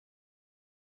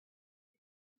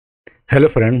Hello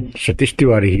friend, Satish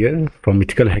Tiwari here from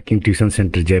Ethical Hacking Tuition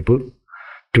Center Jaipur.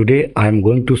 Today I am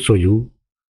going to show you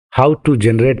how to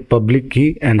generate public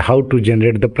key and how to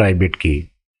generate the private key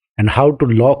and how to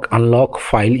unlock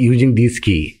file using this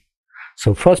key.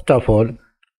 So first of all,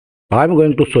 I am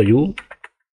going to show you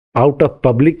out of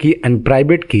public key and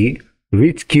private key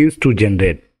which keys to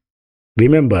generate.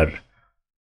 Remember,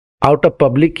 out of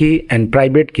public key and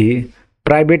private key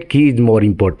is more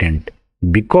important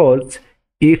because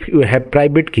if you have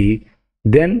private key,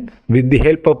 then with the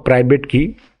help of private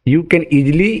key you can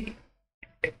easily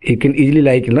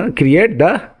create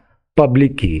the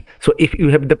public key. So if you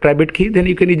have the private key, then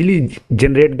you can easily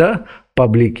generate the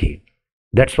public key.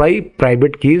 That's why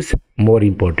private key is more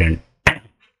important.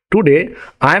 Today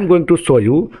I am going to show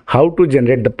you how to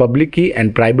generate the public key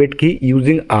and private key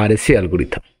using RSA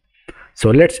algorithm.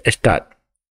 So let's start.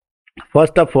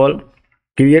 First of all,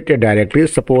 create a directory.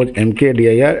 Suppose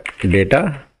mkdir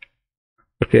data.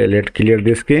 Okay, let's clear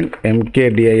this screen.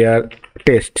 Mkdir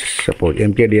test. Suppose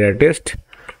mkdir test.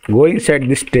 Go inside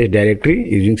this test directory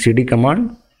using cd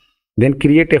command. Then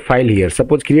create a file here.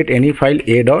 Suppose create any file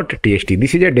a.txt.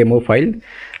 This is a demo file.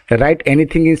 Write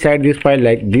anything inside this file,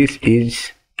 like this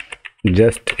is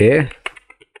just a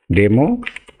demo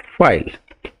file.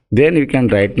 Then you can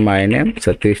write my name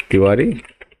Satish Tiwari,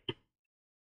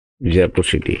 Jaipur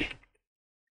city.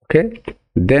 Okay,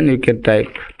 then you can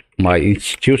type my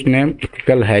institute name,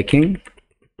 Ethical Hacking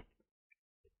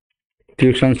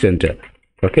Tuition Center.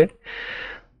 Okay,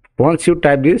 once you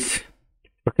type this,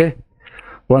 okay,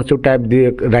 once you type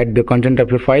write the content of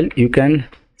your file, you can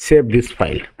save this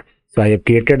file. So I have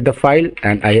created the file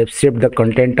and I have saved the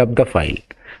content of the file.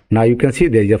 Now you can see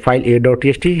there is a file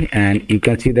a.txt and you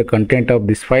can see the content of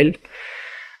this file.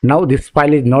 Now this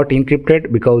file is not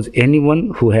encrypted because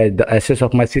anyone who has the access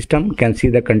of my system can see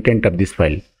the content of this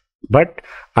file. But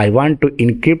I want to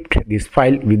encrypt this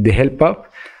file with the help of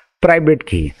private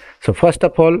key. So first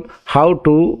of all, how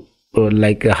to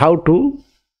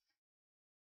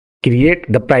create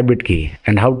the private key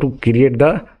and how to create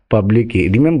the public key.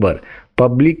 Remember,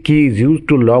 public key is used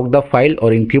to lock the file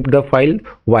or encrypt the file,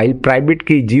 while private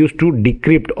key is used to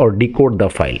decrypt or decode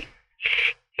the file.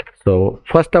 So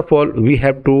first of all, we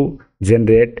have to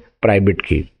generate private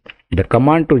key. The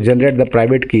command to generate the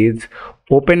private key is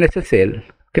OpenSSL.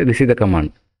 Okay, this is the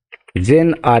command.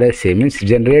 Gen RSA means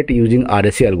generate using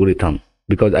RSA algorithm.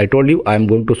 Because I told you I am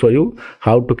going to show you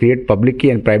how to create public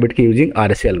key and private key using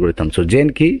RSA algorithm. So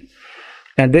gen key,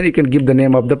 and then you can give the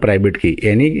name of the private key.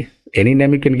 Any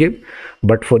name you can give,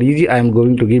 but for easy I am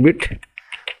going to give it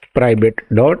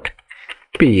private.pm.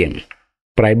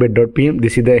 Private.pm,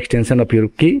 this is the extension of your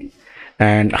key.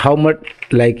 And how much,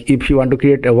 like if you want to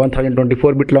create a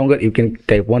 1024 bit longer, you can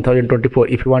type 1024.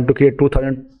 If you want to create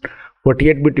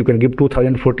 2048 bit, you can give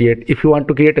 2048. If you want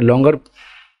to create a longer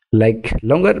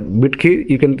bit key,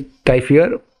 you can type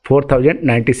here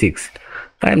 4096.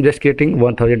 I am just creating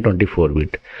 1024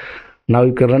 bit. Now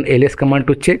you can run ls command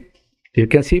to check. You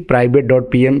can see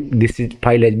private.pm, this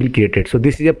file has been created. So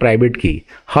this is a private key.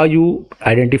 How you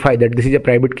identify that this is a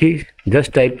private key?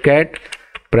 Just type cat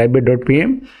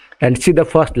private.pm and see the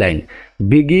first line,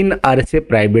 begin RSA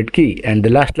private key, and the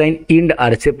last line, end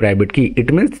RSA private key.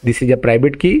 It means this is a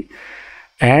private key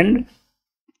and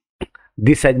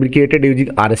this has been created using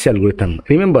RSA algorithm.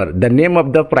 Remember, the name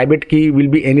of the private key will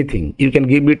be anything. You can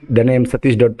give it the name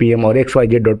satish.pm or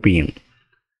xyz.pm.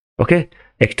 Okay,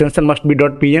 extension must be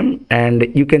 .pm and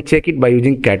you can check it by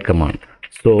using cat command.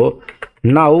 So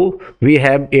now we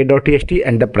have a.txt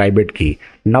and the private key.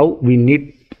 Now we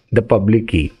need the public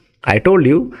key. I told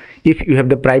you, if you have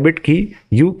the private key,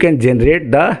 you can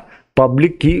generate the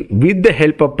public key with the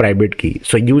help of private key.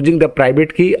 So using the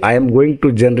private key, I am going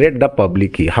to generate the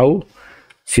public key. How?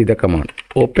 See the command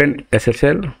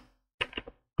OpenSSL.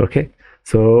 Okay,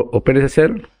 so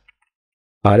OpenSSL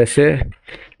RSA.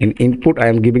 In input I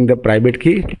am giving the private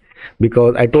key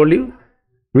because I told you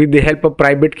with the help of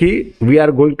private key we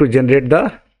are going to generate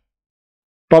the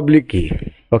public key.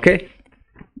 Okay,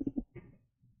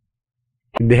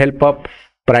 with the help of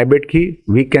private key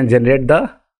we can generate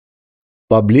the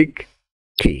public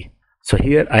key. So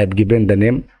here I have given the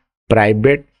name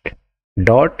private.pm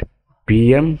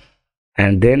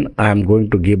and then I am going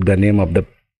to give the name of the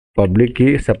public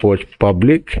key. Suppose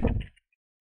public.pm,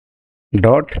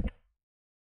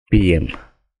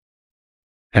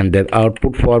 and then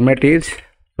output format is,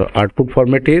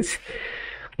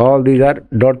 all these are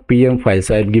 .pm files.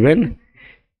 So I have given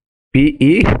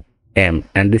PEM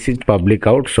and this is public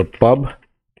out. So pub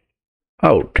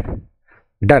out.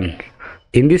 Done.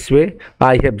 In this way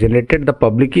I have generated the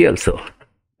public key also.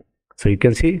 So you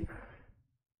can see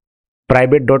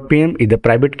private.pm is the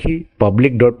private key,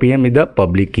 public.pm is the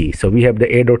public key. So we have the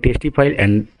a.txt file,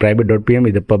 and private.pm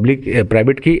is the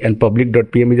private key, and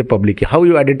public.pm is the public key. How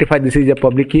you identify this is a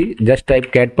public key? Just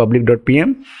type cat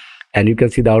public.pm and you can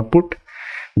see the output.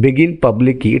 Begin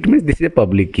public key, it means this is a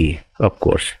public key, of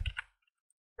course.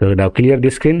 So now clear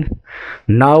the screen.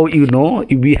 Now you know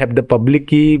we have the public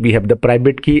key, we have the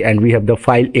private key, and we have the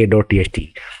file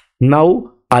a.txt.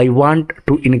 Now I want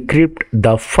to encrypt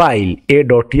the file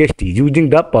a.txt using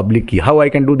the public key. How I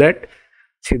can do that?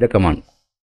 See the command.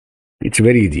 It's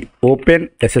very easy.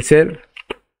 OpenSSL.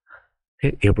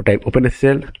 Okay, you have to type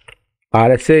OpenSSL.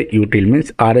 RSA util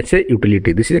means RSA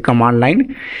utility. This is a command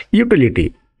line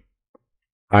utility.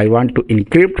 I want to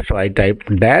encrypt, so I type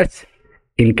dash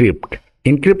encrypt.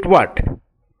 Encrypt what?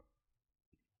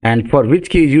 And for which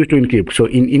key is used to encrypt? So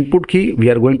in input key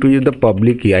we are going to use the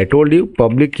public key. I told you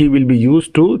public key will be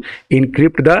used to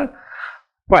encrypt the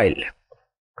file.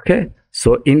 Okay,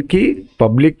 so in key,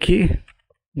 public key,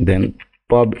 then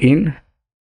pub in,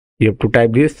 you have to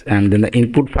type this, and then the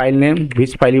input file name,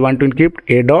 which file you want to encrypt,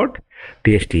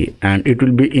 a.txt, and it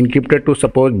will be encrypted to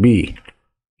suppose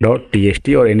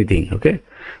b.txt or anything. Okay,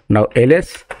 now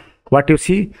ls, what you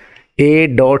see,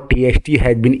 a.txt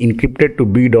has been encrypted to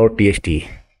b.txt.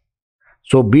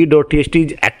 So b.txt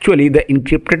is actually the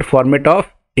encrypted format of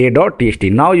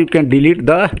a.txt. Now you can delete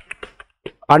the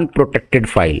unprotected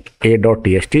file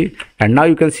a.txt, and now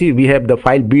you can see we have the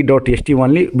file b.txt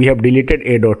only. We have deleted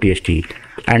a.txt,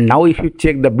 and now if you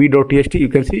check the b.txt, you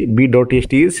can see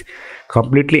b.txt is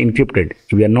completely encrypted.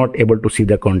 We are not able to see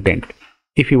the content.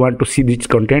 If you want to see this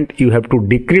content, you have to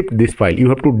decrypt this file, you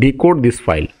have to decode this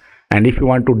file, and if you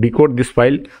want to decode this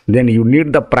file, then you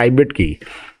need the private key.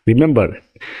 Remember,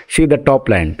 see the top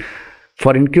line.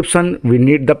 For encryption we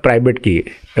need the private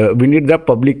key, we need the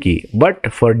public key,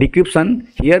 but for decryption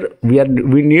here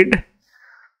we need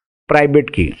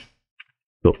private key.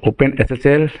 So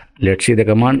OpenSSL, let's see the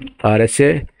command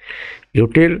RSA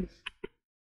util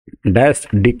dash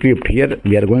decrypt. Here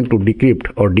we are going to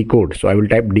decrypt or decode, so I will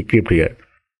type decrypt here.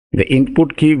 The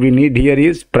input key we need here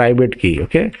is private key.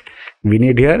 Okay, we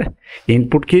need here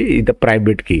input key is the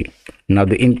private key. Now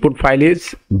the input file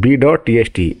is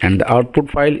b.txt, and the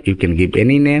output file you can give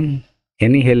any name,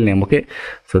 any hell name. Okay,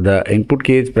 so the input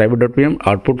key is private.pm,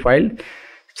 output file,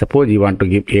 suppose you want to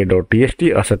give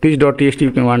a.txt or satish.txt,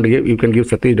 you can want to give, you can give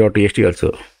satish.txt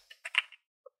also.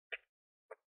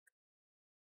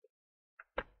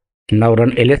 Now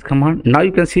run ls command. Now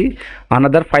you can see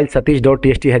another file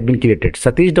satish.txt has been created.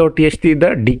 Satish.txt is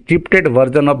the decrypted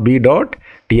version of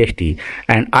b.txt,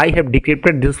 and I have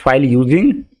decrypted this file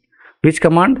using which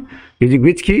command? Using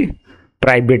which key?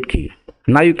 Private key.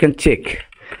 Now you can check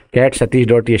cat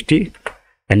satish.txt,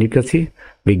 and you can see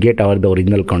we get the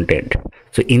original content.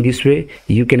 So in this way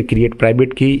you can create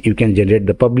private key, you can generate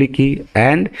the public key,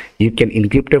 and you can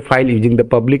encrypt a file using the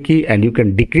public key, and you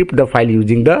can decrypt the file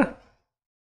using the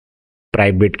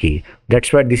private key.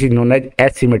 That's why this is known as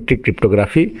asymmetric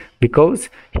cryptography, because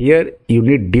here you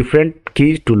need different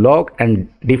keys to lock and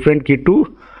different key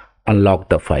to unlock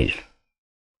the file.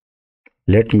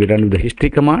 Let me run with the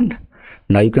history command.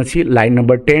 Now you can see line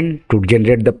number 10 to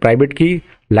generate the private key,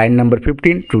 line number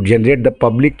 15 to generate the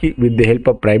public key with the help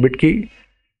of private key,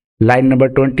 line number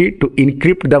 20 to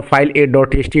encrypt the file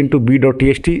a.txt into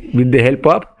b.txt with the help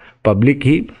of public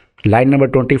key, line number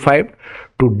 25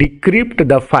 to decrypt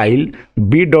the file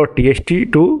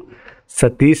b.txt to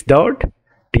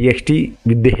satish.txt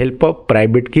with the help of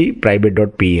private key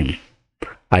private.pm.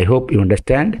 I hope you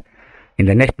understand. In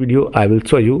the next video I will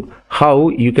show you how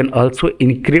you can also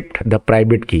encrypt the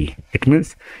private key. It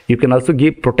means you can also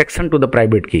give protection to the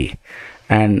private key,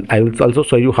 and I will also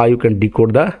show you how you can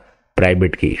decode the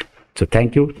private key. So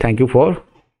thank you for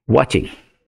watching.